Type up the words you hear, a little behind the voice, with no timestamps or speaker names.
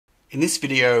In this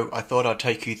video, I thought I'd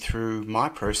take you through my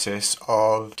process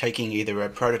of taking either a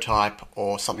prototype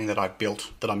or something that I've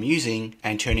built that I'm using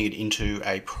and turning it into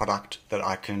a product that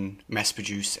I can mass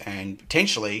produce and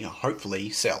potentially, hopefully,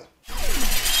 sell.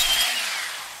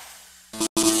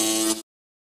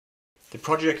 The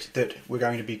project that we're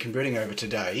going to be converting over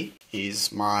today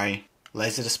is my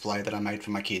laser display that I made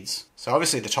for my kids. So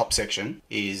obviously the top section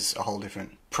is a whole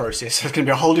different process. It's going to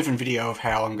be a whole different video of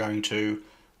how I'm going to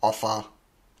offer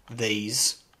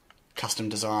these custom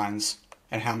designs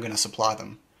and how I'm going to supply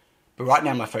them. But right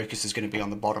now my focus is going to be on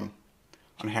the bottom,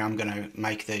 on how I'm going to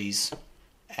make these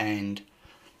and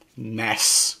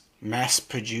mass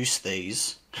produce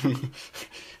these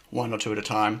one or two at a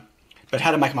time, but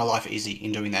how to make my life easy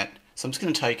in doing that. So I'm just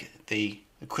going to take the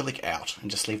acrylic out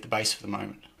and just leave the base for the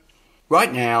moment.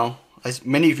 Right now, as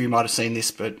many of you might have seen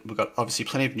this, but we've got obviously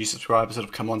plenty of new subscribers that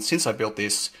have come on since I built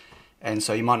this, and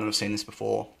so you might not have seen this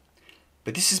before.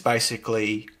 But this is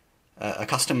basically a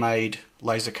custom-made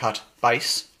laser cut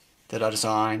base that I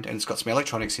designed, and it's got some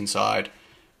electronics inside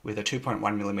with a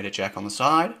 2.1mm jack on the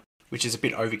side, which is a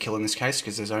bit overkill in this case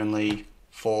because there's only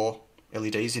 4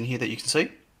 LEDs in here that you can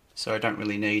see. So I don't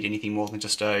really need anything more than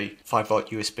just a 5V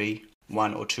USB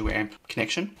 1 or 2 amp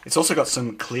connection. It's also got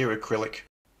some clear acrylic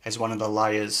as one of the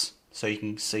layers, so you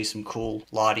can see some cool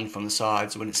lighting from the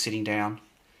sides when it's sitting down.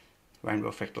 The rainbow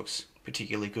effect looks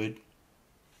particularly good.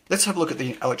 Let's have a look at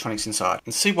the electronics inside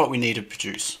and see what we need to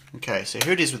produce. Okay, so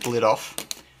here it is with the lid off.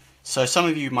 So some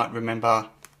of you might remember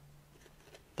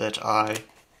that I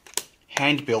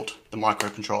hand built the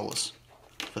microcontrollers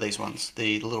for these ones,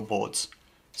 the little boards.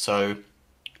 So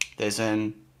there's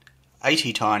an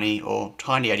AT-Tiny or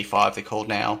Tiny85 they're called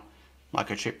now,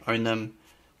 microchip, own them,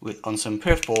 on some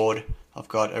perf board. I've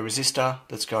got a resistor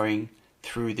that's going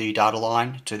through the data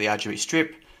line to the RGB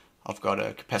strip. I've got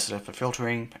a capacitor for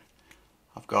filtering.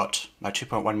 I've got my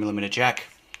 2.1mm jack,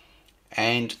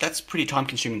 and that's pretty time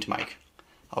consuming to make.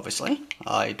 Obviously,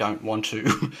 I don't want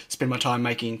to spend my time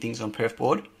making things on perf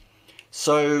board.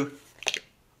 So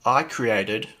I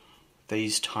created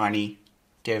these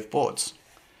TinyDev boards.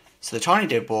 So the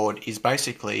TinyDev board is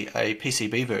basically a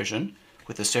PCB version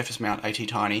with a surface mount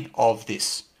AT-Tiny of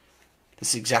this. This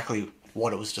is exactly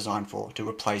what it was designed for, to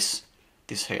replace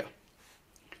this here.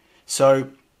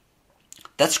 So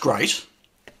that's great.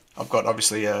 I've got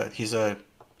obviously here's a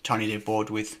TinyDev board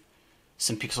with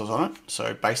some pixels on it,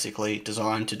 so basically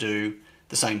designed to do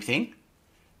the same thing,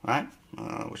 right?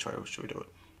 Which way should we do it?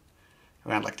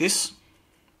 Around like this,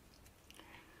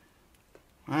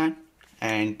 right?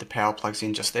 And the power plugs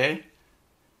in just there.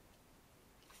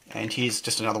 And here's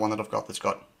just another one that I've got that's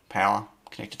got power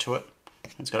connected to it.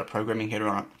 It's got a programming header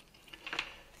on it.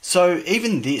 So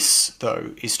even this,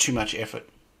 though, is too much effort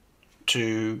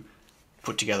to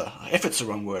put together. Effort's the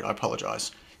wrong word, I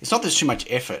apologise. It's not that there's too much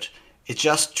effort, it's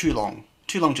just too long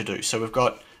to do. So we've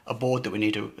got a board that we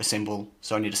need to assemble,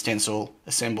 so I need to stencil,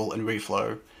 assemble and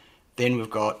reflow. Then we've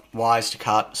got wires to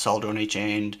cut, solder on each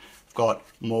end. I've got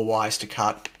more wires to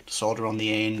cut, solder on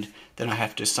the end. Then I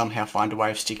have to somehow find a way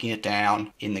of sticking it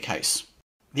down in the case.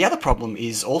 The other problem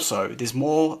is also there's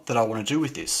more that I want to do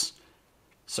with this.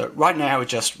 So right now it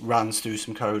just runs through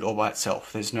some code all by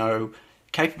itself. There's no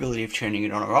capability of turning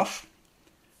it on or off.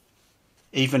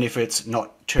 Even if it's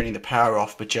not turning the power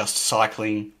off but just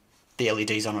cycling the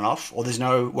LEDs on and off, or there's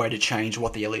no way to change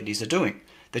what the LEDs are doing.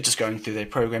 They're just going through their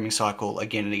programming cycle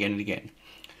again and again and again.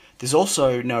 There's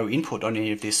also no input on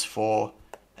any of this for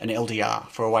an LDR,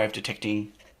 for a way of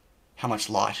detecting how much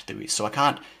light there is. So I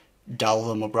can't dull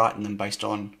them or brighten them based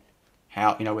on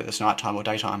how, whether it's nighttime or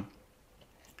daytime.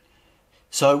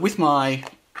 So with my,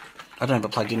 I don't have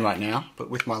it plugged in right now, but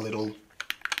with my little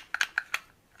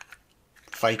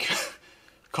fake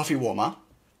coffee warmer,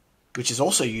 which is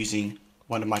also using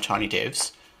one of my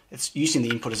TinyDevs, it's using the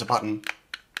input as a button.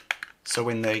 So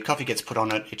when the coffee gets put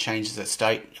on it, it changes its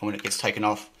state, and when it gets taken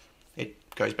off, it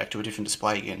goes back to a different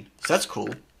display again. So that's cool.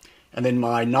 And then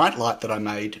my night light that I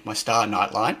made, my star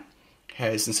night light,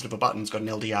 has, instead of a button, it's got an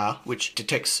LDR, which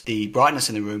detects the brightness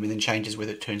in the room and then changes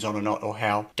whether it turns on or not, or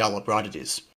how dull or bright it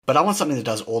is. But I want something that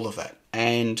does all of that.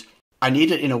 And I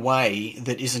need it in a way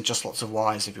that isn't just lots of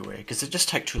wires everywhere, because it just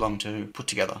takes too long to put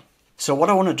together. So what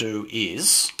I want to do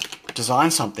is design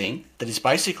something that is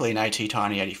basically an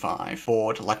AT-Tiny85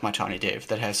 board, like my TinyDev,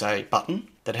 that has a button,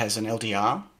 that has an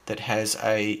LDR, that has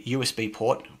a USB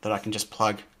port that I can just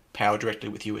plug power directly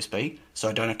with USB, so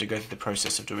I don't have to go through the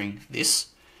process of doing this.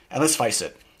 And let's face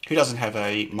it, who doesn't have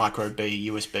a micro B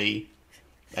USB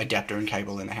adapter and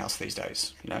cable in the house these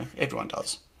days? Everyone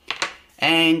does.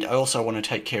 And I also want to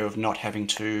take care of not having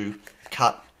to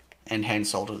cut and hand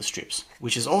solder the strips,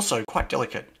 which is also quite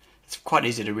delicate. It's quite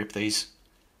easy to rip these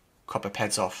copper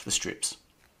pads off the strips.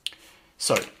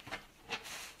 So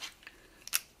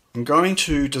I'm going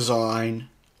to design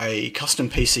a custom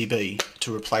PCB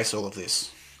to replace all of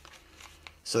this.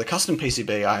 So the custom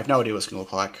PCB, I have no idea what it's going to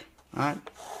look like, right,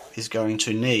 is going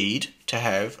to need to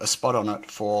have a spot on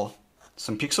it for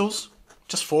some pixels.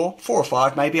 Just four or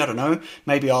five maybe, I don't know.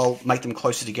 Maybe I'll make them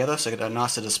closer together so I get a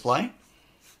nicer display.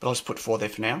 But I'll just put 4 there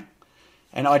for now.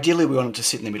 And ideally we want it to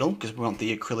sit in the middle because we want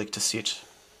the acrylic to sit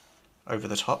over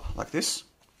the top like this.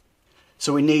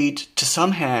 So we need to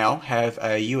somehow have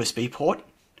a USB port,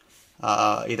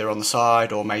 either on the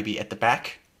side or maybe at the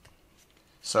back.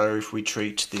 So if we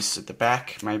treat this at the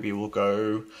back, maybe we'll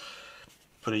go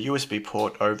put a USB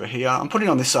port over here. I'm putting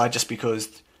it on this side just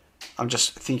because I'm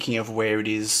just thinking of where it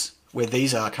is, where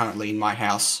these are currently in my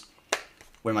house,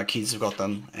 where my kids have got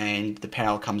them, and the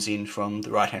power comes in from the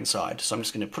right hand side. So I'm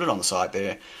just going to put it on the side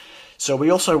there. So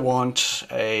we also want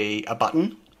a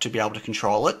button to be able to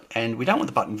control it, and we don't want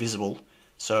the button visible.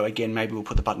 So again, maybe we'll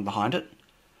put the button behind it.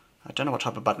 I don't know what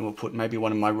type of button we'll put, maybe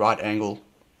one of my right angle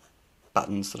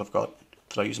buttons that I've got,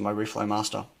 that I use in my Reflow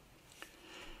Master.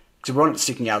 Because we want it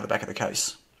sticking out of the back of the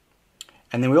case.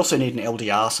 And then we also need an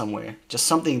LDR somewhere, just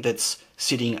something that's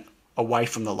sitting away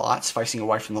from the lights, facing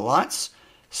away from the lights,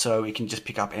 so it can just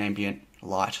pick up ambient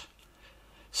light.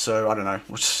 So I don't know,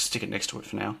 we'll just stick it next to it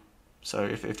for now. So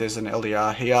if there's an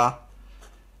LDR here,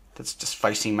 that's just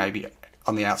facing maybe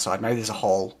on the outside, maybe there's a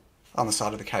hole on the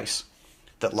side of the case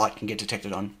that light can get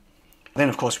detected on. Then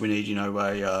of course we need, you know,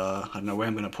 I don't know where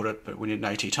I'm going to put it, but we need an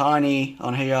AT Tiny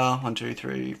on here, 1, 2,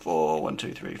 3, 4, 1,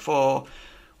 2, 3, 4.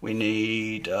 We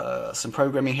need some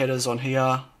programming headers on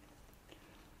here.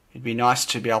 It'd be nice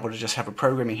to be able to just have a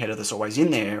programming header that's always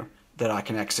in there that I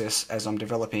can access as I'm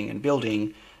developing and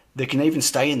building, that can even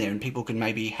stay in there and people can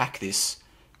maybe hack this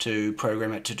to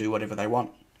program it to do whatever they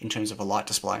want in terms of a light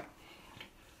display.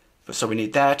 So we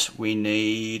need that. We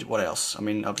need, what else? I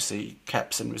mean, obviously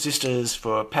caps and resistors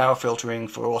for power filtering,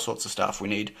 for all sorts of stuff. We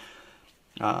need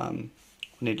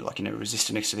like, you know, a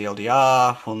resistor next to the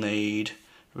LDR. We'll need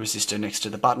a resistor next to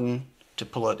the button to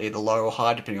pull it either low or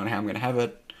high, depending on how I'm going to have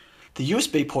it. The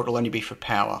USB port will only be for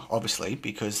power, obviously,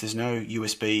 because there's no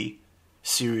USB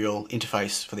serial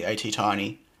interface for the AT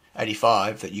Tiny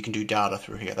 85 that you can do data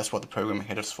through here. That's what the programming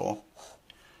header's for.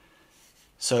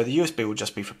 So the USB will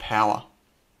just be for power.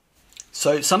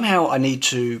 So somehow I need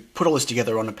to put all this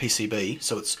together on a PCB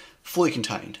so it's fully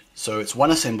contained. So it's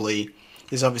one assembly.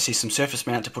 There's obviously some surface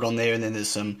mount to put on there, and then there's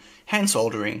some hand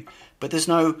soldering, but there's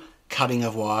no cutting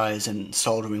of wires and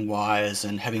soldering wires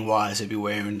and having wires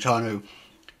everywhere and trying to,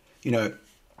 you know,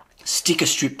 stick a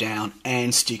strip down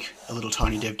and stick a little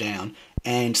TinyDev down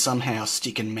and somehow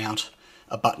stick and mount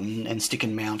a button and stick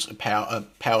and mount a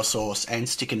power source and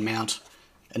stick and mount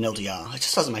an LDR. It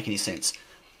just doesn't make any sense.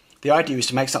 The idea is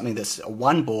to make something that's a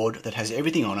one board that has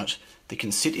everything on it, that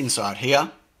can sit inside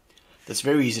here, that's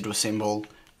very easy to assemble,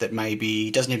 that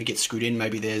maybe doesn't even get screwed in.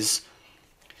 Maybe there's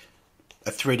a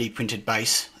 3D printed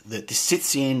base that this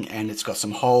sits in and it's got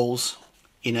some holes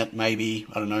in it, maybe,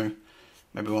 I don't know,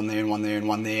 maybe one there and one there and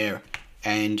one there,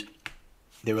 and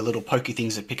there are little pokey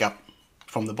things that pick up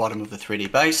from the bottom of the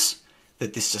 3D base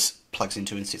that this just plugs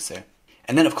into and sits there.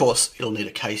 And then of course it'll need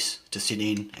a case to sit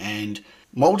in, and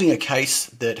moulding a case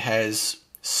that has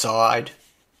side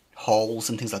holes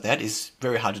and things like that is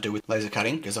very hard to do with laser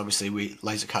cutting, because obviously we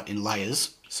laser cut in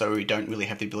layers, so we don't really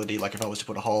have the ability, like if I was to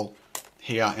put a hole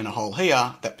here and a hole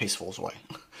here, that piece falls away.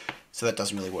 So that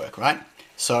doesn't really work, right?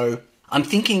 So I'm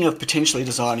thinking of potentially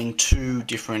designing 2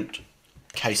 different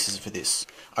cases for this.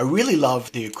 I really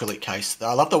love the acrylic case.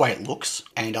 I love the way it looks,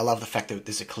 and I love the fact that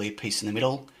there's a clear piece in the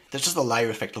middle. There's just the layer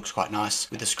effect looks quite nice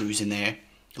with the screws in there.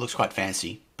 It looks quite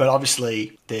fancy. But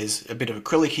obviously there's a bit of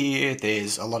acrylic here,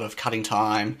 there's a lot of cutting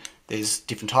time, there's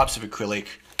different types of acrylic.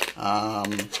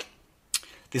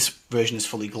 This version is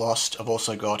fully glossed. I've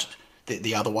also got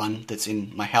the other one that's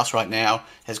in my house right now,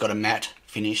 has got a matte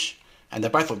finish, and they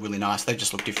both look really nice. They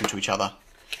just look different to each other,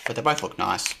 but they both look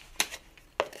nice.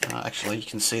 Actually, you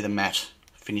can see the matte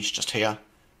finish just here,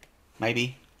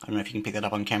 maybe. I don't know if you can pick that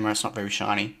up on camera, it's not very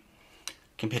shiny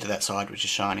compared to that side, which is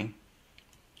shiny.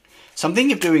 So I'm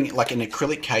thinking of doing like an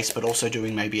acrylic case, but also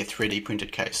doing maybe a 3D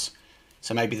printed case.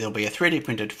 So maybe there'll be a 3D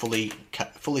printed, fully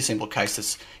assembled case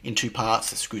that's in 2 parts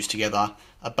that screws together,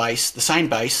 a base, the same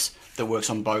base that works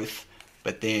on both,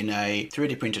 but then a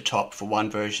 3D printed top for one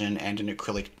version and an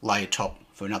acrylic layered top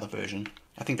for another version.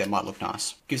 I think that might look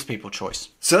nice. Gives people choice.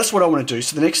 So that's what I want to do.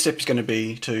 So the next step is going to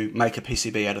be to make a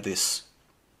PCB out of this.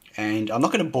 And I'm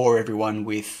not going to bore everyone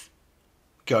with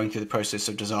going through the process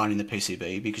of designing the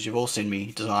PCB, because you've all seen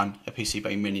me design a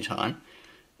PCB many times,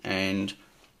 and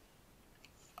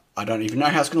I don't even know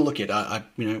how it's going to look yet.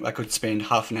 I could spend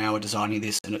half an hour designing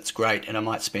this and it's great, and I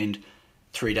might spend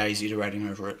 3 days iterating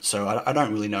over it. So I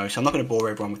don't really know. So I'm not going to bore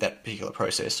everyone with that particular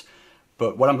process.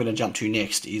 But what I'm going to jump to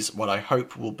next is what I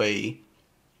hope will be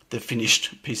the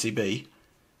finished PCB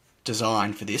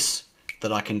design for this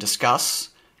that I can discuss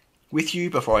with you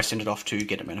before I send it off to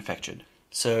get it manufactured.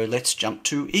 So let's jump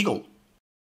to Eagle.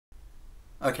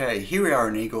 Okay, here we are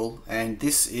in Eagle, and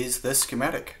this is the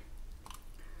schematic.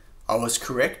 I was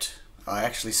correct. I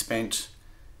actually spent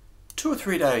 2 or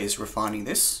 3 days refining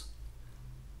this,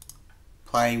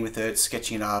 playing with it,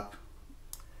 sketching it up,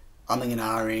 umming and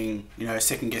ahhing,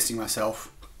 second guessing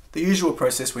myself. The usual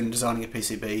process when designing a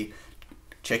PCB,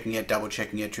 checking it, double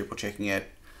checking it, triple checking it.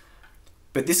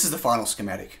 But this is the final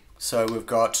schematic. So we've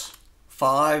got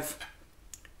 5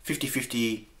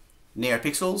 50/50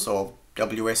 NeoPixels, or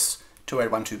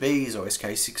WS2812Bs, or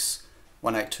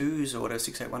SK6182s, or whatever,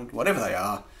 681, whatever they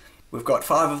are. We've got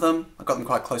 5 of them. I've got them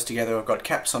quite close together. I've got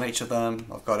caps on each of them.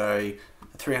 I've got a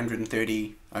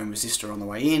 330 ohm resistor on the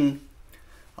way in.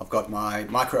 I've got my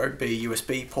micro B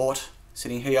USB port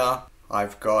sitting here.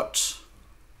 I've got,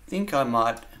 I think I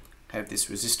might have this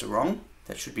resistor wrong.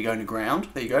 That should be going to ground.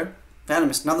 There you go.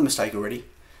 Found another mistake already.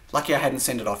 Lucky I hadn't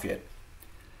sent it off yet.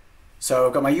 So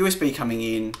I've got my USB coming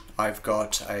in. I've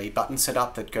got a button set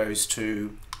up that goes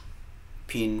to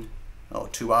pin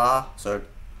 2R. So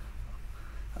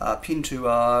pin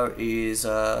 2R is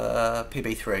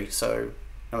PB3. So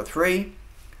number 3,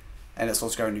 and it's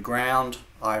also going to ground.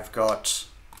 I've got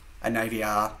an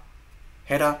AVR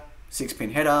header,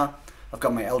 6-pin header. I've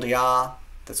got my LDR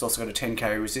that's also got a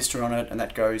 10k resistor on it, and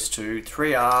that goes to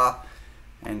 3R,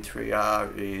 and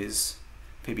 3R is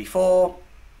PB4.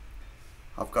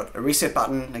 I've got a reset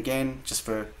button again, just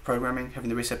for programming, having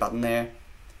the reset button there,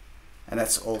 and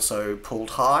that's also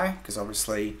pulled high because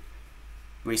obviously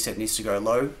reset needs to go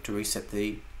low to reset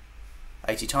the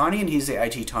ATtiny, and here's the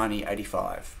ATtiny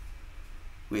 85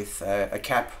 with a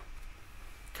cap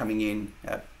coming in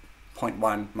at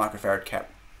 0.1 microfarad cap.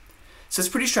 So it's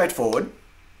pretty straightforward.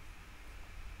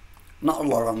 Not a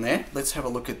lot on there. Let's have a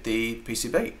look at the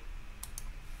PCB.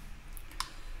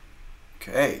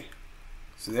 Okay,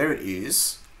 so there it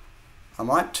is. I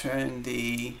might turn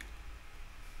the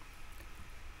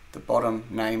bottom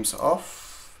names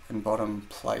off and bottom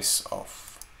place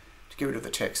off to get rid of the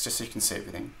text, just so you can see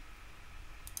everything.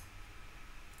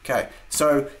 Okay,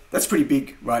 so that's pretty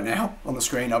big right now on the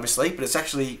screen, obviously, but it's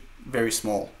actually very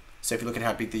small. So if you look at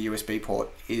how big the USB port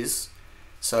is,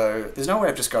 so there's no way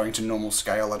of just going to normal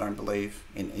scale, I don't believe,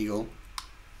 in Eagle.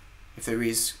 If there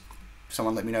is,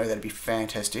 someone let me know, that'd be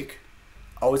fantastic.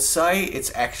 I would say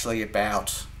it's actually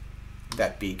about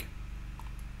that big.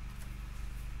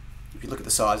 If you look at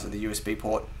the size of the USB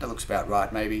port, that looks about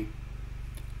right, maybe.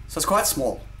 So it's quite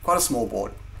small, quite a small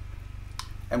board.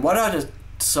 And what I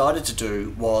decided to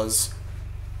do was,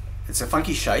 it's a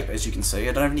funky shape, as you can see.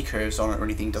 I don't have any curves on it or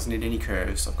anything, doesn't need any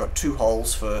curves. I've got 2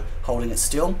 holes for holding it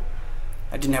still.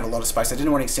 I didn't have a lot of space. I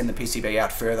didn't want to extend the PCB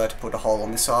out further to put a hole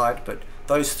on this side, but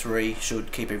those 3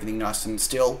 should keep everything nice and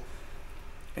still.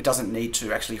 It doesn't need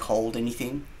to actually hold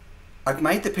anything. I've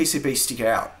made the PCB stick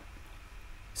out,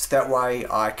 so that way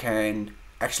I can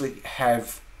actually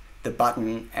have the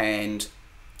button and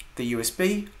the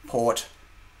USB port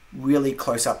really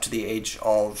close up to the edge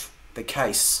of the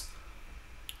case.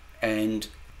 And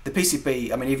the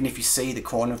PCB, I mean, even if you see the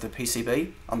corner of the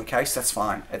PCB on the case, that's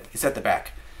fine. It's at the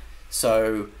back.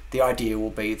 So the idea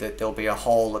will be that there'll be a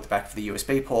hole at the back for the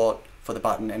USB port, for the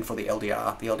button, and for the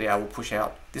LDR. The LDR will push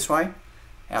out this way,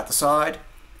 out the side,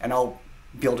 and I'll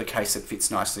build a case that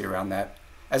fits nicely around that.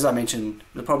 As I mentioned,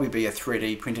 there'll probably be a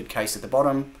 3D printed case at the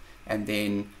bottom, and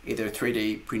then either a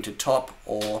 3D printed top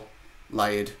or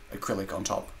layered acrylic on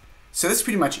top. So that's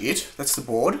pretty much it. That's the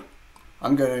board.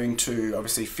 I'm going to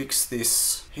obviously fix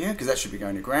this here because that should be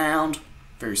going to ground.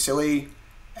 Very silly.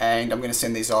 And I'm going to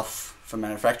send these off for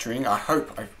manufacturing. I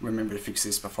hope I remember to fix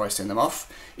this before I send them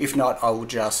off. If not, I will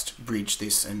just bridge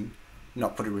this and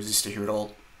not put a resistor here at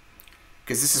all,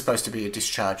 because this is supposed to be a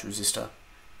discharge resistor.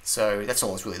 So that's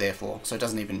all it's really there for. So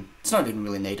it's not even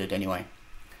really needed anyway.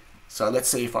 So let's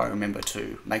see if I remember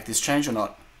to make this change or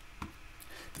not.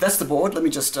 But that's the board. Let me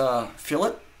just fill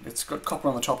it. It's got copper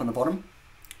on the top and the bottom.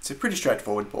 It's a pretty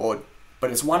straightforward board, but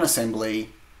it's one assembly.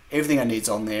 Everything I need's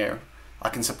on there. I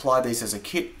can supply these as a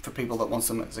kit for people that wants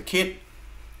them as a kit.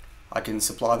 I can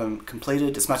supply them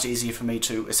completed. It's much easier for me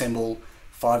to assemble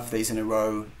 5 of these in a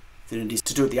row than it is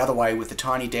to do it the other way with the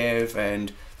TinyDev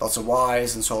and lots of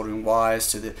wires and soldering wires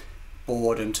to the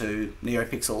board and to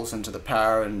NeoPixels and to the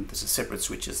power, and there's separate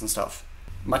switches and stuff.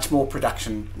 Much more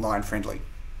production line friendly.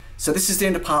 So this is the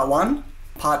end of part 1.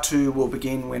 Part 2 will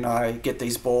begin when I get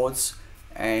these boards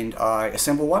and I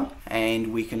assemble one,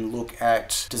 and we can look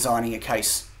at designing a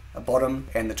case, a bottom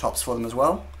and the tops for them as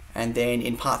well. And then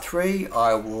in part 3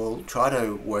 I will try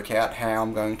to work out how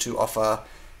I'm going to offer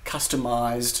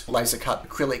customized laser cut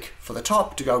acrylic for the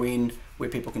top to go in where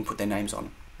people can put their names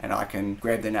on, and I can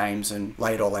grab their names and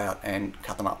lay it all out and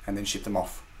cut them up and then ship them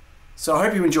off. So I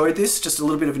hope you enjoyed this, just a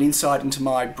little bit of an insight into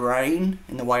my brain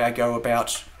and the way I go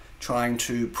about trying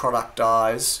to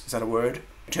productize, is that a word?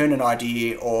 Turn an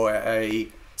idea or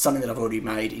something that I've already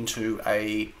made into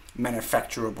a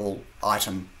manufacturable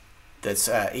item that's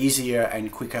easier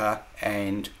and quicker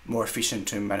and more efficient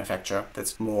to manufacture,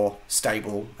 that's more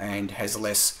stable and has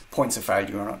less points of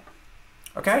failure on it.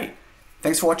 Okay,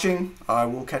 thanks for watching. I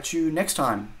will catch you next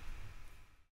time.